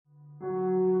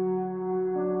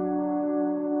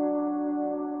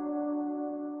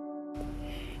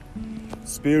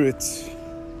Spirits,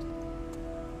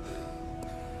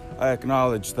 I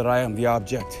acknowledge that I am the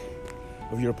object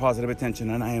of your positive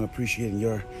attention, and I am appreciating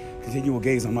your continual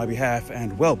gaze on my behalf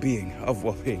and well-being.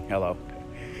 Hello.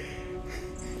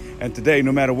 And today,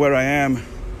 no matter where I am,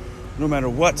 no matter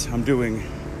what I'm doing,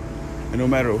 and no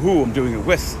matter who I'm doing it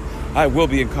with, I will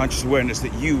be in conscious awareness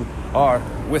that you are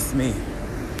with me,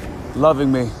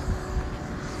 loving me,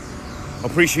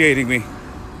 appreciating me,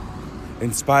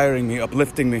 inspiring me,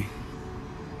 uplifting me,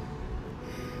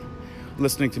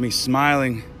 listening to me,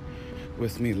 smiling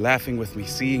with me, laughing with me,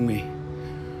 seeing me,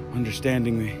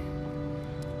 understanding me,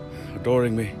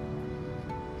 adoring me,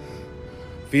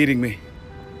 feeding me,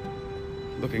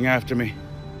 looking after me,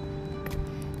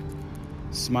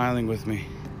 smiling with me,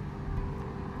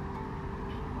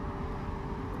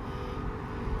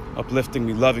 uplifting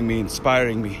me, loving me,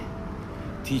 inspiring me,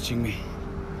 teaching me,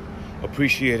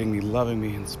 appreciating me, loving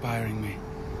me, inspiring me,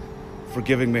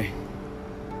 forgiving me,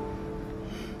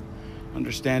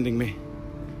 understanding me,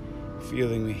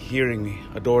 feeling me, hearing me,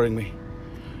 adoring me,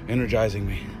 energizing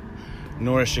me,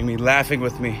 nourishing me, laughing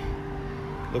with me,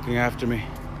 looking after me,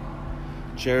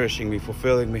 cherishing me,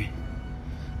 fulfilling me,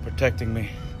 protecting me,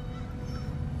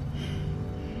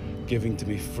 giving to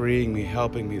me, freeing me,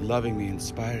 helping me, loving me,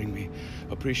 inspiring me,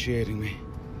 appreciating me,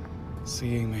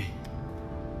 seeing me,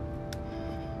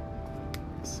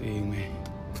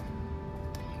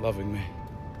 loving me,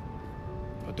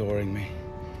 adoring me,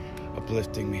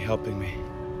 uplifting me, helping me,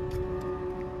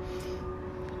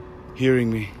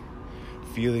 hearing me,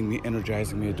 feeling me,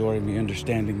 energizing me, adoring me,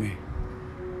 understanding me,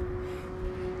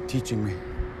 teaching me,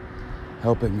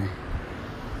 helping me,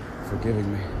 forgiving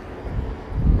me,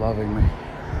 loving me,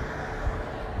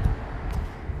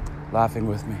 laughing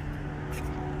with me,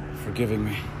 forgiving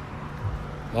me,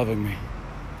 loving me,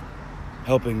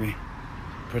 helping me,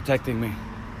 protecting me,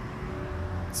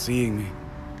 seeing me,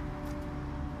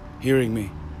 hearing me,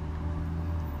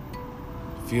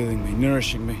 feeling me,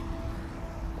 nourishing me,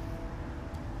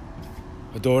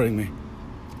 adoring me,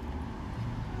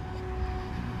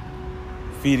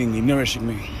 feeding me, nourishing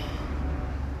me,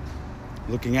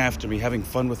 looking after me, having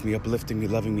fun with me, uplifting me,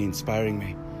 loving me, inspiring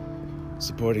me,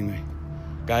 supporting me,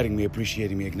 guiding me,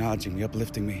 appreciating me, acknowledging me,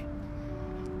 uplifting me,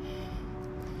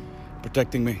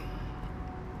 protecting me,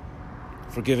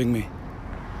 forgiving me,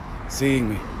 seeing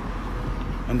me,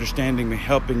 understanding me,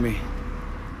 helping me,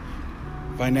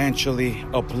 financially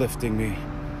uplifting me,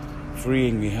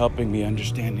 freeing me, helping me,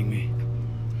 understanding me,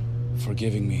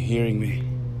 forgiving me, hearing me,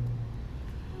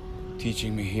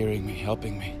 teaching me, hearing me,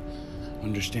 helping me,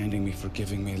 understanding me,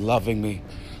 forgiving me, loving me,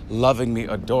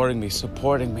 adoring me,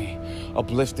 supporting me,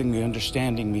 uplifting me,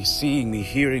 understanding me, seeing me,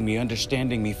 hearing me,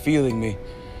 understanding me, feeling me,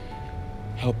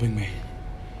 helping me,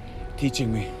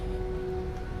 teaching me,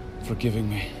 forgiving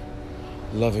me,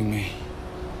 loving me,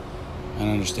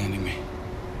 and understanding me.